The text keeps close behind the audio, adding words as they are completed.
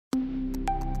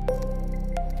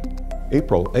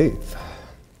April 8th.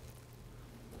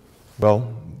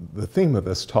 Well, the theme of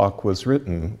this talk was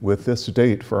written with this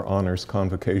date for honors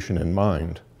convocation in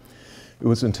mind. It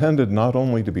was intended not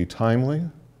only to be timely,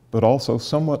 but also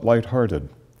somewhat lighthearted.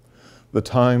 The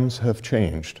times have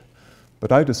changed,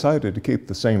 but I decided to keep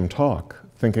the same talk,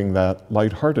 thinking that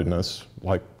lightheartedness,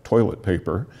 like toilet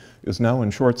paper, is now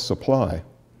in short supply.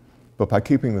 But by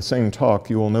keeping the same talk,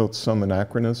 you will note some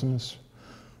anachronisms.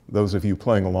 Those of you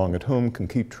playing along at home can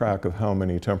keep track of how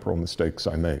many temporal mistakes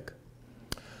I make.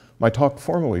 My talk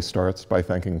formally starts by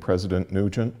thanking President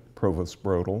Nugent, Provost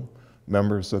Brodel,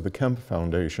 members of the Kemp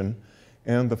Foundation,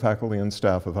 and the faculty and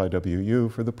staff of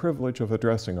IWU for the privilege of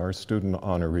addressing our student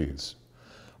honorees.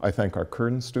 I thank our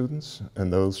current students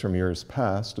and those from years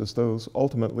past as those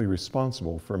ultimately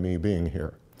responsible for me being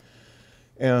here.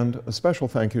 And a special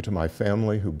thank you to my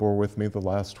family who bore with me the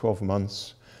last 12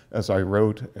 months as I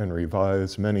wrote and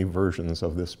revised many versions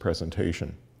of this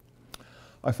presentation.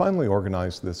 I finally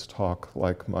organized this talk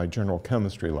like my general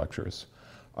chemistry lectures.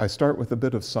 I start with a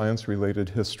bit of science-related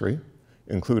history,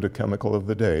 include a chemical of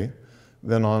the day,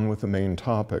 then on with the main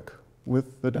topic,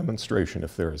 with the demonstration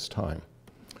if there is time.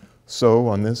 So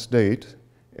on this date,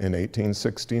 in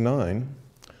 1869,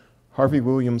 Harvey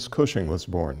Williams Cushing was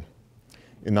born.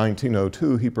 In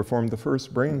 1902, he performed the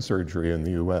first brain surgery in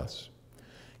the US.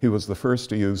 He was the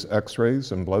first to use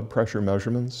X-rays and blood pressure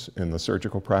measurements in the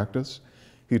surgical practice.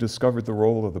 He discovered the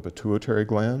role of the pituitary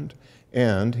gland,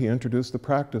 and he introduced the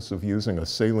practice of using a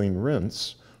saline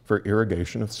rinse for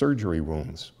irrigation of surgery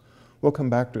wounds. We'll come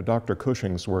back to Dr.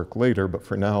 Cushing's work later, but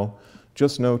for now,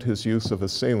 just note his use of a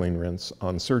saline rinse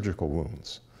on surgical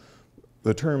wounds.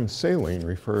 The term saline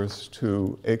refers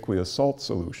to aqueous salt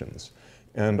solutions,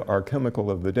 and our chemical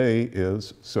of the day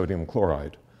is sodium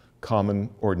chloride,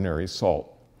 common ordinary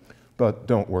salt. But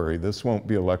don't worry, this won't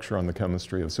be a lecture on the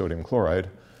chemistry of sodium chloride,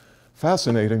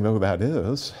 fascinating though that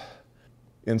is.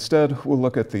 Instead, we'll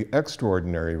look at the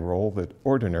extraordinary role that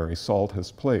ordinary salt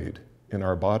has played in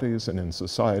our bodies and in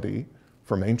society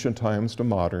from ancient times to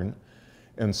modern,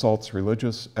 and salt's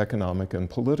religious, economic, and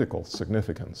political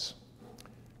significance.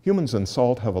 Humans and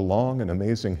salt have a long and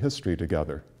amazing history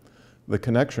together. The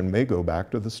connection may go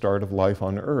back to the start of life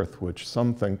on Earth, which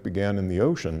some think began in the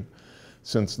ocean,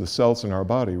 since the cells in our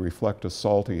body reflect a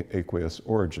salty aqueous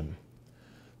origin.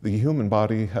 The human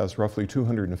body has roughly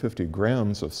 250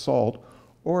 grams of salt,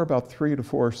 or about 3 to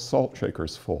 4 salt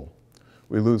shakers full.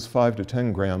 We lose 5 to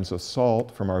 10 grams of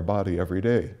salt from our body every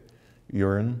day.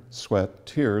 Urine, sweat,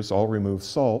 tears all remove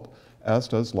salt, as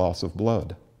does loss of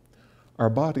blood. Our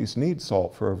bodies need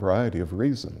salt for a variety of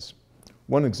reasons.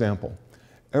 One example,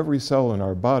 every cell in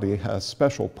our body has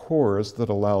special pores that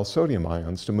allow sodium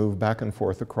ions to move back and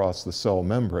forth across the cell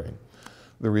membrane.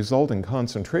 The resulting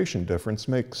concentration difference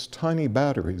makes tiny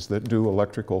batteries that do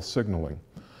electrical signaling.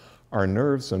 Our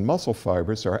nerves and muscle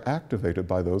fibers are activated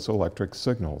by those electric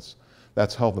signals.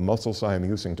 That's how the muscles I am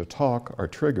using to talk are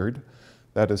triggered.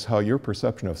 That is how your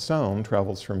perception of sound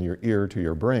travels from your ear to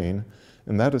your brain.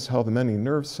 And that is how the many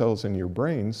nerve cells in your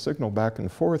brain signal back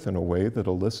and forth in a way that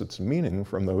elicits meaning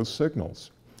from those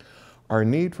signals. Our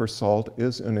need for salt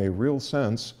is, in a real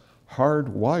sense,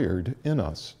 hardwired in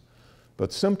us.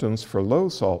 But symptoms for low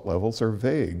salt levels are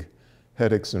vague.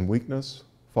 Headaches and weakness,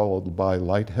 followed by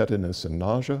lightheadedness and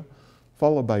nausea,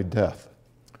 followed by death.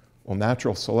 Well,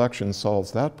 natural selection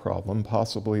solves that problem,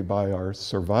 possibly by our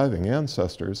surviving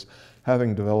ancestors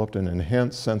having developed an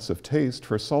enhanced sense of taste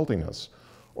for saltiness,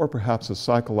 or perhaps a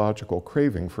psychological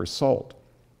craving for salt.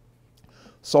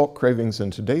 Salt cravings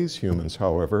in today's humans,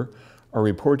 however, are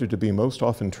reported to be most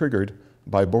often triggered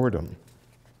by boredom.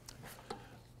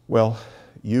 Well,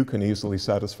 you can easily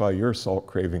satisfy your salt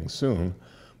craving soon,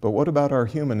 but what about our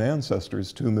human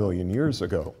ancestors 2 million years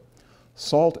ago?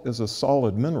 Salt is a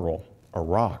solid mineral, a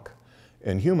rock,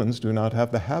 and humans do not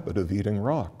have the habit of eating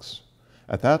rocks.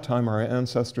 At that time, our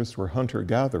ancestors were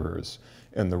hunter-gatherers,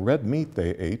 and the red meat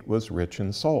they ate was rich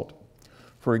in salt.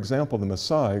 For example, the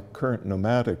Maasai, current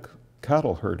nomadic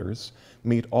cattle herders,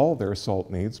 meet all their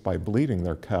salt needs by bleeding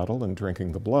their cattle and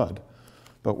drinking the blood.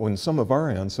 But when some of our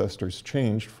ancestors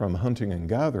changed from hunting and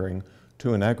gathering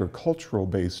to an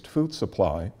agricultural-based food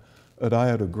supply, a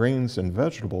diet of grains and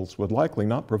vegetables would likely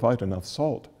not provide enough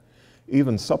salt.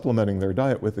 Even supplementing their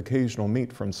diet with occasional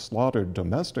meat from slaughtered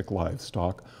domestic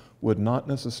livestock would not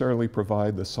necessarily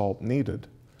provide the salt needed.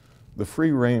 The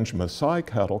free-range Maasai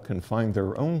cattle can find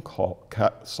their own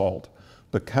salt,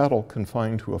 but cattle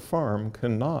confined to a farm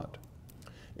cannot.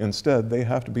 Instead, they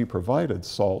have to be provided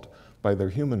salt by their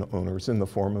human owners in the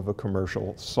form of a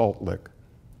commercial salt lick.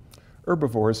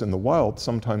 Herbivores in the wild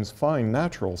sometimes find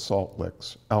natural salt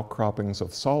licks, outcroppings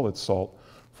of solid salt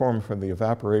formed from the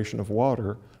evaporation of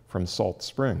water from salt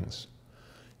springs.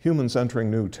 Humans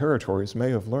entering new territories may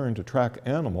have learned to track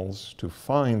animals to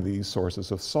find these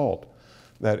sources of salt.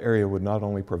 That area would not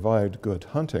only provide good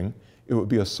hunting, it would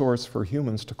be a source for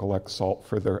humans to collect salt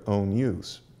for their own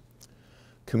use.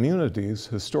 Communities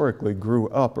historically grew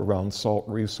up around salt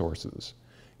resources.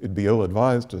 It'd be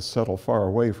ill-advised to settle far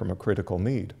away from a critical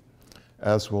need.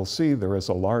 As we'll see, there is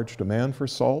a large demand for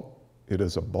salt. It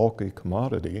is a bulky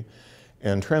commodity,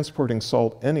 and transporting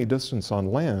salt any distance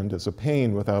on land is a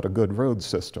pain without a good road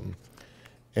system.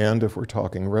 And if we're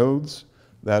talking roads,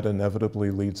 that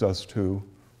inevitably leads us to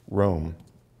Rome.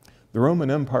 The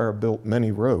Roman Empire built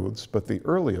many roads, but the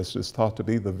earliest is thought to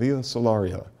be the Via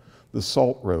Salaria, the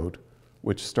Salt Road,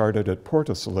 which started at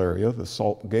Porta Salaria, the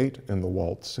salt gate in the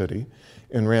walled city,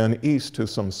 and ran east to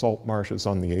some salt marshes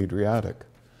on the Adriatic.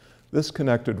 This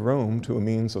connected Rome to a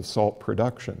means of salt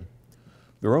production.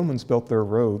 The Romans built their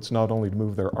roads not only to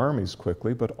move their armies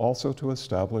quickly, but also to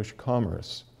establish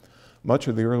commerce. Much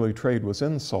of the early trade was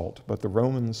in salt, but the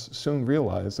Romans soon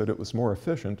realized that it was more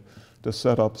efficient to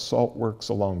set up salt works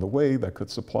along the way that could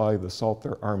supply the salt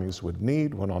their armies would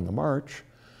need when on the march,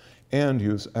 and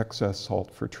use excess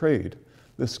salt for trade.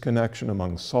 This connection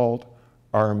among salt,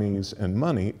 armies, and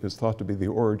money is thought to be the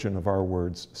origin of our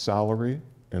words salary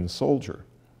and soldier.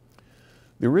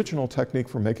 The original technique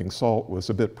for making salt was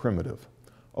a bit primitive.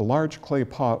 A large clay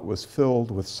pot was filled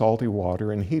with salty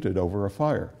water and heated over a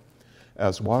fire.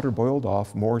 As water boiled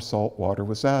off, more salt water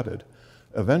was added.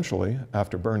 Eventually,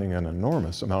 after burning an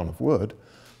enormous amount of wood,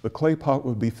 the clay pot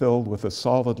would be filled with a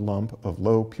solid lump of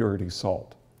low purity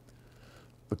salt.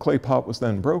 The clay pot was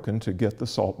then broken to get the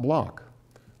salt block.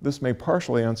 This may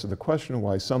partially answer the question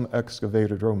why some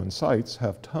excavated Roman sites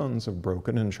have tons of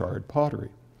broken and charred pottery.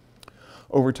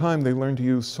 Over time, they learned to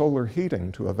use solar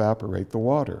heating to evaporate the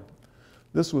water.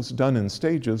 This was done in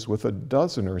stages with a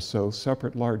dozen or so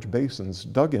separate large basins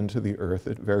dug into the earth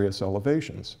at various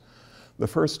elevations. The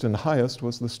first and highest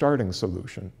was the starting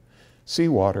solution.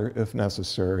 Seawater, if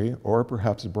necessary, or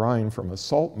perhaps brine from a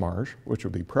salt marsh, which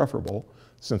would be preferable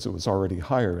since it was already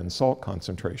higher in salt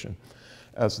concentration.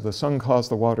 As the sun caused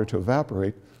the water to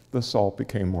evaporate, the salt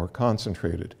became more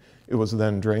concentrated. It was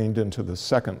then drained into the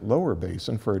second lower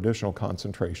basin for additional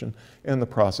concentration, and the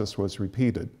process was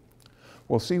repeated.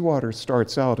 Well, seawater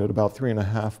starts out at about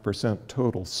 3.5%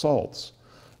 total salts.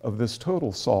 Of this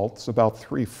total salts, about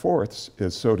 3/4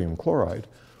 is sodium chloride,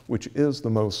 which is the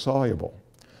most soluble.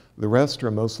 The rest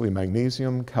are mostly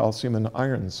magnesium, calcium, and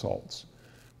iron salts.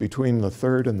 Between the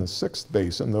third and the sixth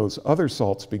basin, those other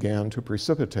salts began to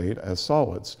precipitate as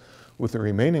solids, with the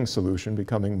remaining solution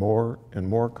becoming more and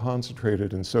more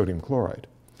concentrated in sodium chloride.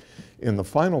 In the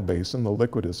final basin, the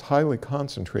liquid is highly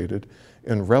concentrated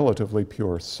in relatively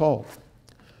pure salt.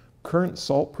 Current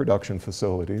salt production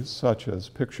facilities, such as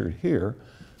pictured here,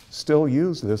 still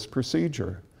use this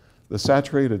procedure. The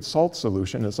saturated salt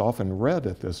solution is often red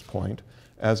at this point,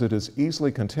 as it is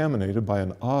easily contaminated by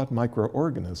an odd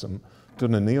microorganism,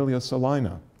 Dunaliella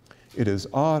salina. It is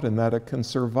odd in that it can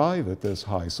survive at this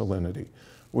high salinity,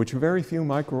 which very few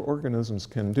microorganisms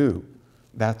can do.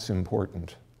 That's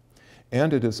important.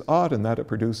 And it is odd in that it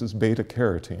produces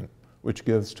beta-carotene, which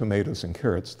gives tomatoes and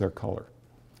carrots their color.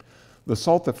 The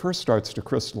salt that first starts to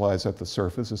crystallize at the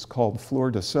surface is called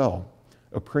fleur de sel,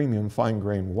 a premium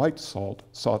fine-grained white salt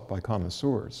sought by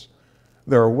connoisseurs.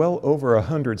 There are well over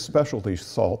 100 specialty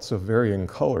salts of varying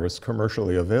colors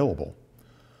commercially available.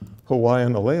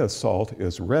 Hawaiian Alea salt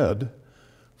is red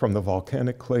from the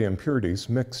volcanic clay impurities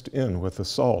mixed in with the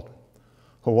salt.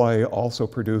 Hawaii also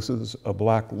produces a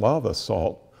black lava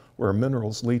salt where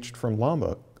minerals leached from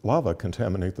lava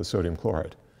contaminate the sodium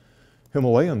chloride.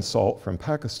 Himalayan salt from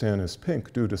Pakistan is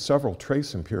pink due to several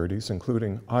trace impurities,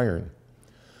 including iron.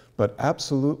 But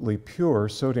absolutely pure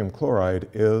sodium chloride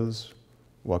is,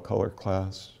 what color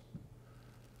class?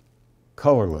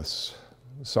 Colorless.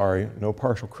 Sorry, no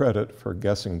partial credit for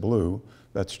guessing blue.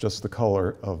 That's just the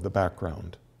color of the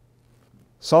background.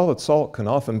 Solid salt can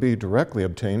often be directly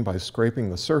obtained by scraping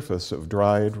the surface of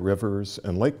dried rivers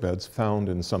and lake beds found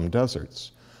in some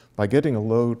deserts. Getting a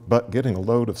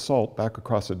load of salt back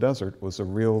across a desert was a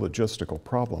real logistical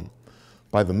problem.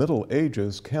 By the Middle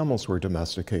Ages, camels were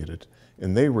domesticated,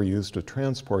 and they were used to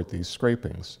transport these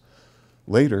scrapings.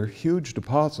 Later, huge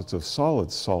deposits of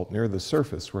solid salt near the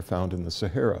surface were found in the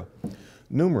Sahara.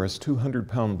 Numerous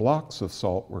 200-pound blocks of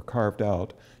salt were carved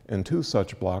out, and 2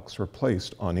 such blocks were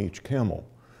placed on each camel.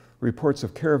 Reports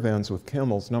of caravans with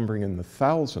camels numbering in the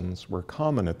thousands were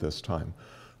common at this time,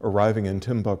 arriving in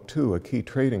Timbuktu, a key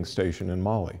trading station in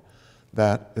Mali.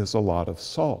 That is a lot of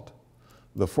salt.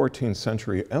 The 14th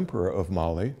century emperor of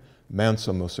Mali,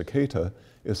 Mansa Musa Keita,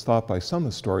 is thought by some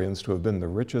historians to have been the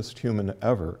richest human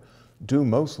ever, due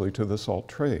mostly to the salt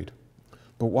trade.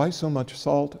 But why so much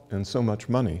salt and so much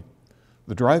money?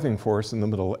 The driving force in the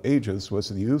Middle Ages was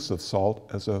the use of salt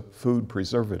as a food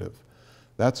preservative.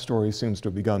 That story seems to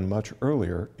have begun much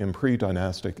earlier in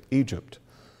pre-dynastic Egypt.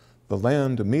 The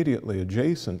land immediately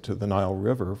adjacent to the Nile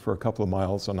River for a couple of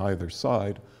miles on either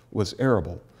side was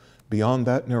arable. Beyond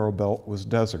that narrow belt was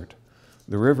desert.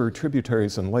 The river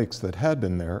tributaries and lakes that had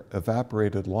been there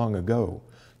evaporated long ago,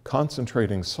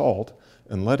 concentrating salt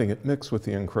and letting it mix with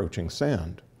the encroaching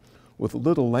sand. With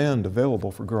little land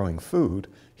available for growing food,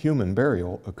 human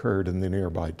burial occurred in the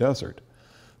nearby desert.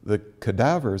 The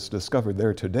cadavers discovered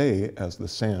there today as the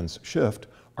sands shift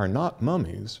are not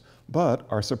mummies, but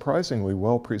are surprisingly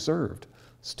well preserved,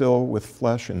 still with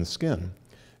flesh and skin.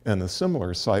 And a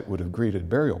similar sight would have greeted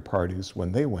burial parties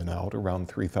when they went out around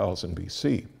 3000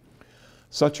 BC.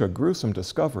 Such a gruesome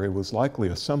discovery was likely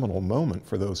a seminal moment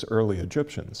for those early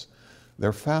Egyptians.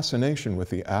 Their fascination with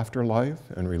the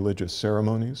afterlife and religious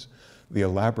ceremonies, the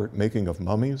elaborate making of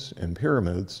mummies and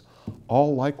pyramids,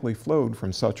 all likely flowed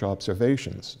from such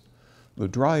observations. The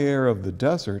dry air of the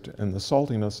desert and the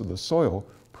saltiness of the soil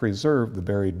preserved the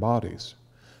buried bodies.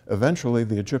 Eventually,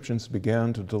 the Egyptians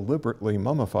began to deliberately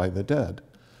mummify the dead.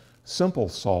 Simple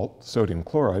salt, sodium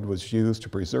chloride, was used to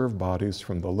preserve bodies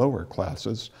from the lower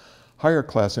classes. Higher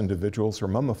class individuals are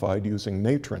mummified using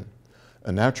natron,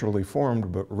 a naturally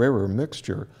formed but rarer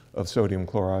mixture of sodium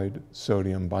chloride,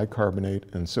 sodium bicarbonate,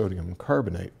 and sodium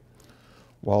carbonate.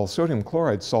 While sodium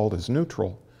chloride salt is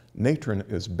neutral, natron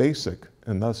is basic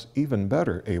and thus even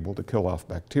better able to kill off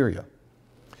bacteria.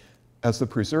 As the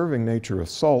preserving nature of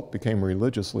salt became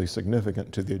religiously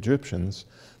significant to the Egyptians,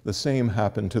 the same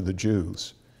happened to the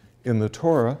Jews. In the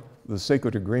Torah, the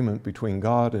sacred agreement between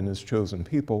God and his chosen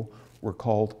people were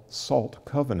called salt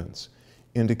covenants,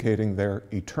 indicating their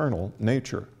eternal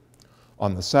nature.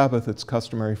 On the Sabbath, it's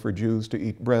customary for Jews to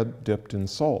eat bread dipped in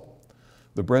salt.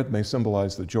 The bread may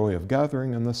symbolize the joy of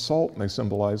gathering, and the salt may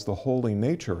symbolize the holy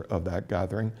nature of that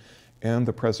gathering and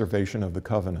the preservation of the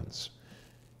covenants.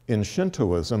 In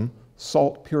Shintoism,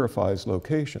 salt purifies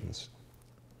locations.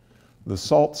 The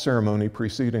salt ceremony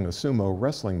preceding a sumo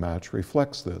wrestling match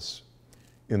reflects this.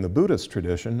 In the Buddhist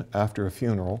tradition, after a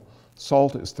funeral,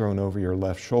 salt is thrown over your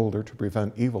left shoulder to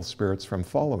prevent evil spirits from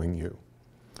following you.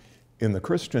 In the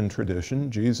Christian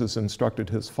tradition, Jesus instructed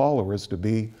his followers to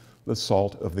be the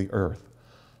salt of the earth,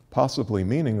 possibly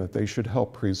meaning that they should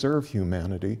help preserve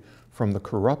humanity from the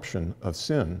corruption of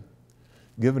sin.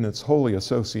 Given its holy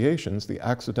associations, the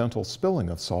accidental spilling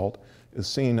of salt is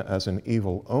seen as an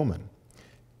evil omen.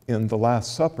 In The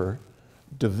Last Supper,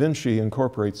 Da Vinci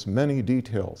incorporates many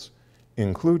details,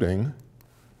 including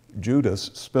Judas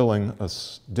spilling a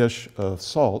dish of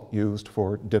salt used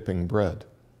for dipping bread.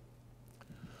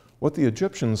 What the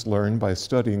Egyptians learned by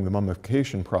studying the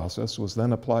mummification process was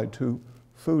then applied to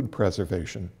food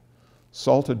preservation.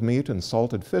 Salted meat and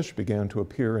salted fish began to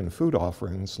appear in food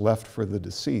offerings left for the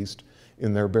deceased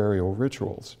in their burial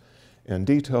rituals, and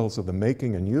details of the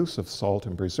making and use of salt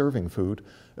in preserving food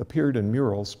appeared in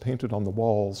murals painted on the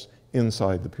walls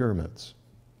inside the pyramids.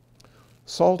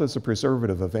 Salt is a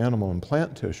preservative of animal and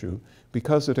plant tissue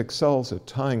because it excels at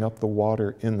tying up the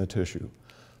water in the tissue.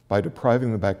 By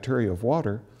depriving the bacteria of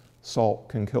water, salt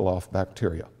can kill off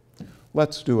bacteria.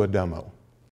 Let's do a demo.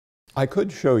 I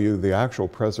could show you the actual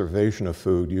preservation of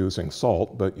food using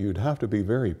salt, but you'd have to be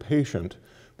very patient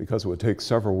because it would take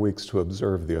several weeks to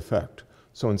observe the effect.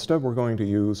 So instead, we're going to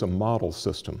use a model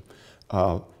system.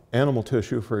 Animal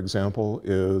tissue, for example,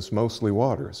 is mostly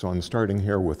water. So I'm starting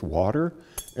here with water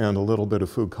and a little bit of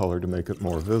food color to make it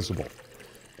more visible.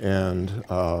 And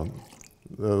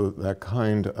that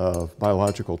kind of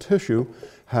biological tissue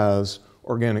has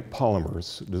organic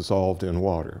polymers dissolved in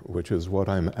water, which is what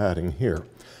I'm adding here.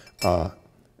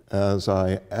 As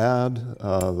I add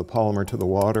the polymer to the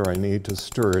water, I need to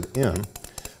stir it in.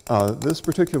 This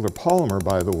particular polymer,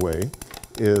 by the way,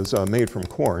 is made from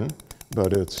corn,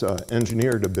 but it's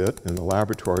engineered a bit in the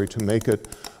laboratory to make it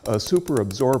a super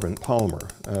absorbent polymer.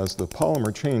 As the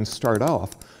polymer chains start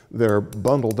off, they're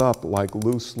bundled up like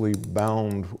loosely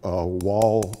bound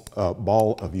ball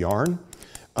of yarn.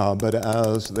 But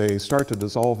as they start to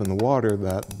dissolve in the water,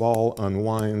 that ball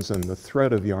unwinds and the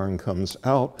thread of yarn comes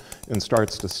out and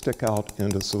starts to stick out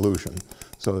into solution.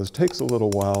 So this takes a little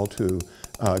while to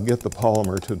get the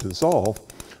polymer to dissolve,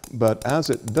 but as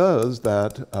it does,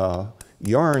 that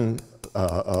yarn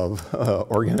of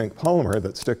organic polymer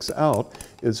that sticks out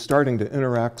is starting to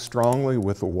interact strongly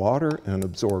with the water and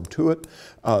absorb to it.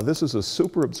 This is a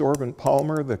super absorbent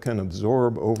polymer that can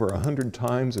absorb over 100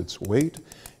 times its weight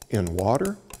in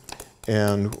water.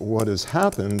 And what has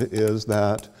happened is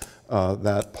that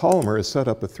that polymer has set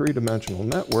up a three-dimensional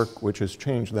network which has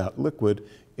changed that liquid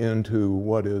into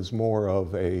what is more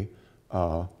of a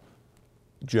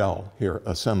gel here,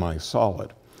 a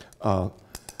semi-solid.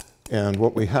 And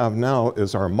what we have now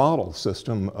is our model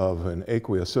system of an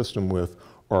aqueous system with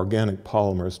organic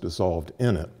polymers dissolved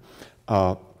in it.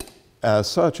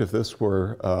 As such, if this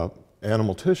were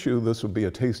animal tissue, this would be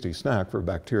a tasty snack for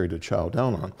bacteria to chow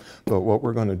down on. But what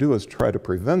we're going to do is try to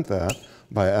prevent that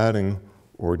by adding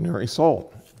ordinary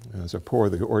salt. As I pour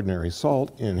the ordinary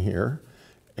salt in here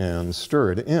and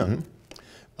stir it in,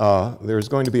 there's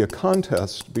going to be a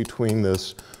contest between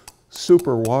this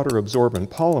super water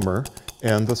absorbent polymer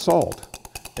and the salt.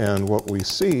 And what we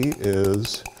see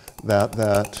is that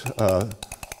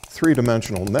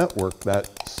three-dimensional network,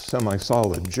 that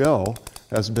semi-solid gel,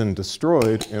 has been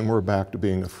destroyed, and we're back to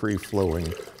being a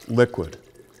free-flowing liquid.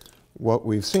 What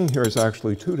we've seen here is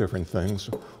actually two different things.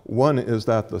 One is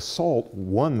that the salt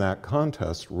won that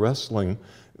contest, wrestling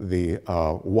the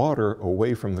water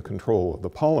away from the control of the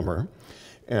polymer,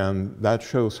 and that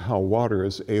shows how water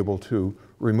is able to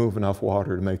remove enough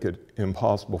water to make it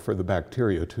impossible for the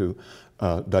bacteria to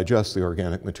digest the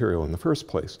organic material in the first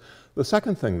place. The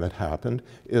second thing that happened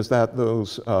is that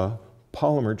those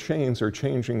polymer chains are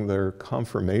changing their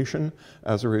conformation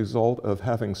as a result of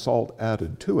having salt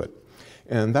added to it.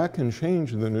 And that can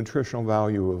change the nutritional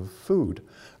value of food.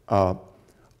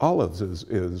 Olives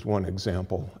is one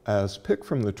example. As picked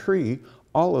from the tree,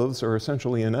 olives are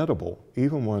essentially inedible,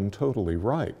 even when totally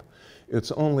ripe.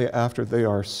 It's only after they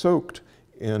are soaked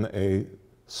in a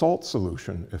salt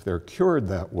solution, if they're cured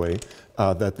that way,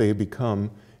 that they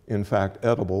become, in fact,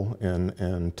 edible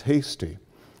and tasty.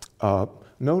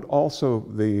 Note also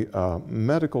the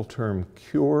medical term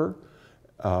cure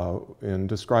in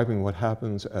describing what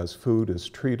happens as food is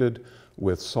treated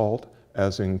with salt,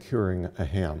 as in curing a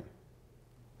ham.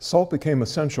 Salt became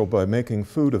essential by making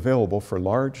food available for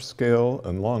large-scale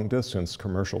and long-distance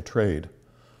commercial trade.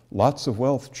 Lots of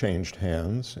wealth changed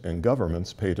hands, and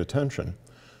governments paid attention.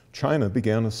 China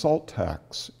began a salt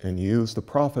tax and used the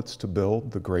profits to build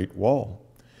the Great Wall.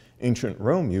 Ancient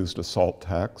Rome used a salt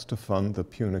tax to fund the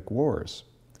Punic Wars.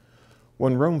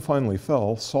 When Rome finally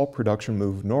fell, salt production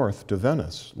moved north to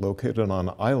Venice, located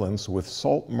on islands with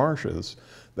salt marshes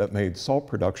that made salt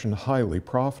production highly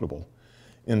profitable.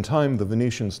 In time, the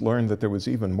Venetians learned that there was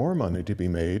even more money to be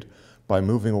made by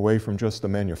moving away from just the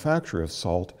manufacture of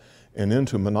salt and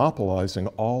into monopolizing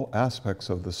all aspects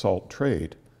of the salt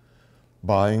trade,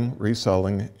 buying,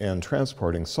 reselling, and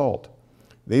transporting salt.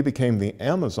 They became the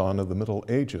Amazon of the Middle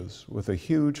Ages, with a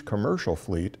huge commercial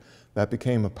fleet that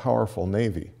became a powerful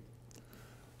navy.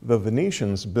 The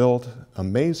Venetians built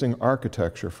amazing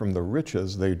architecture from the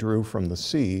riches they drew from the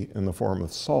sea in the form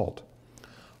of salt.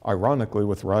 Ironically,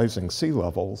 with rising sea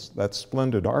levels, that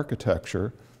splendid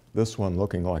architecture, this one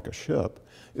looking like a ship,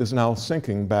 is now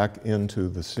sinking back into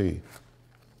the sea.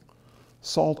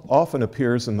 Salt often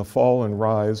appears in the fall and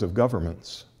rise of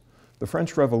governments. The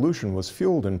French Revolution was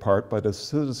fueled in part by the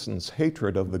citizens'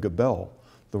 hatred of the gabelle,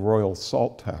 the royal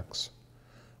salt tax.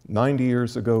 90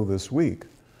 years ago this week,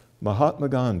 Mahatma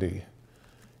Gandhi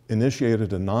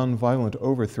initiated a nonviolent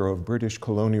overthrow of British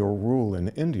colonial rule in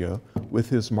India with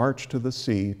his march to the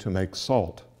sea to make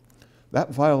salt.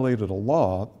 That violated a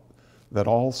law that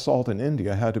all salt in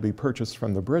India had to be purchased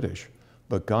from the British,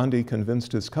 but Gandhi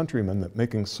convinced his countrymen that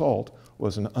making salt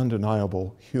was an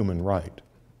undeniable human right.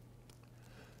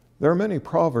 There are many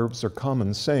proverbs or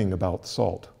common saying about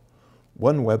salt.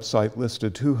 One website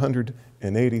listed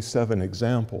 287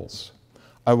 examples.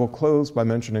 I will close by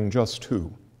mentioning just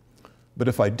two. But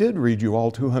if I did read you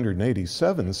all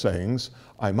 287 sayings,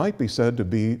 I might be said to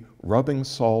be rubbing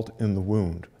salt in the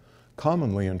wound,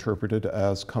 commonly interpreted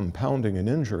as compounding an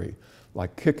injury,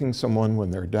 like kicking someone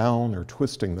when they're down or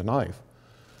twisting the knife.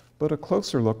 But a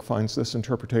closer look finds this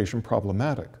interpretation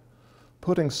problematic.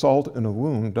 Putting salt in a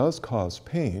wound does cause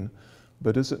pain,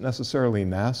 but is it necessarily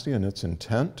nasty in its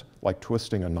intent, like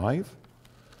twisting a knife?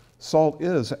 Salt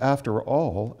is, after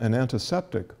all, an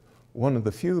antiseptic, one of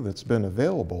the few that's been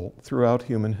available throughout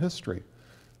human history.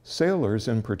 Sailors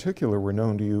in particular were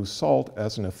known to use salt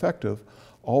as an effective,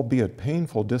 albeit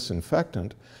painful,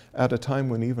 disinfectant at a time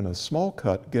when even a small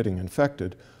cut getting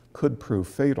infected could prove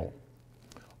fatal.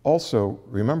 Also,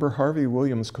 remember Harvey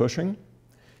Williams Cushing?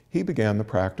 He began the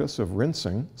practice of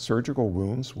rinsing surgical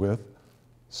wounds with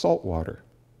salt water.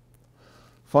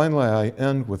 Finally, I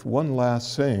end with one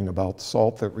last saying about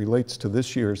salt that relates to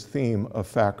this year's theme of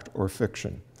fact or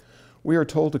fiction. We are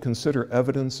told to consider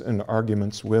evidence and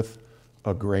arguments with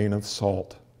a grain of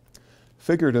salt.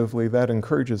 Figuratively, that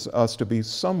encourages us to be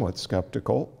somewhat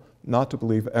skeptical, not to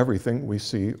believe everything we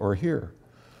see or hear.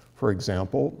 For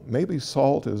example, maybe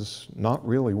salt is not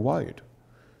really white.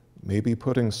 Maybe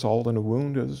putting salt in a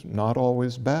wound is not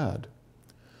always bad.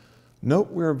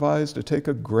 Note we're advised to take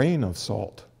a grain of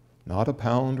salt, not a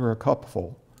pound or a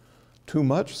cupful. Too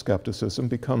much skepticism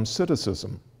becomes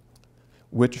cynicism,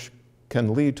 which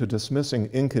can lead to dismissing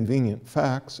inconvenient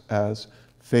facts as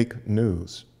fake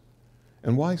news.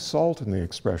 And why salt in the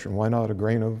expression? Why not a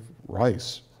grain of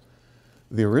rice?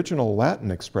 The original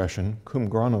Latin expression, cum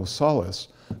grano salis,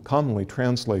 commonly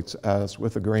translates as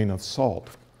with a grain of salt.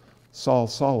 Sal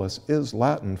salis is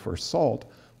Latin for salt,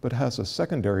 but has a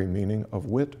secondary meaning of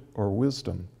wit or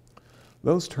wisdom.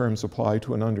 Those terms apply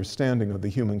to an understanding of the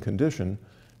human condition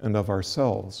and of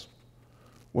ourselves.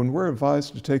 When we're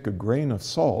advised to take a grain of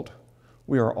salt,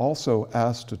 we are also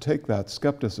asked to take that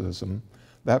skepticism,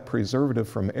 that preservative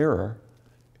from error,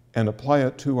 and apply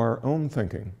it to our own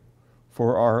thinking,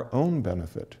 for our own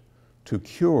benefit, to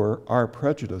cure our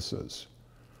prejudices.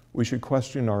 We should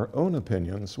question our own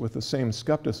opinions with the same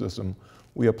skepticism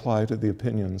we apply to the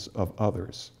opinions of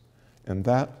others. And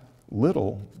that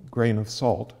little grain of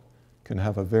salt can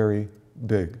have a very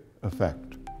big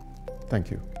effect.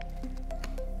 Thank you.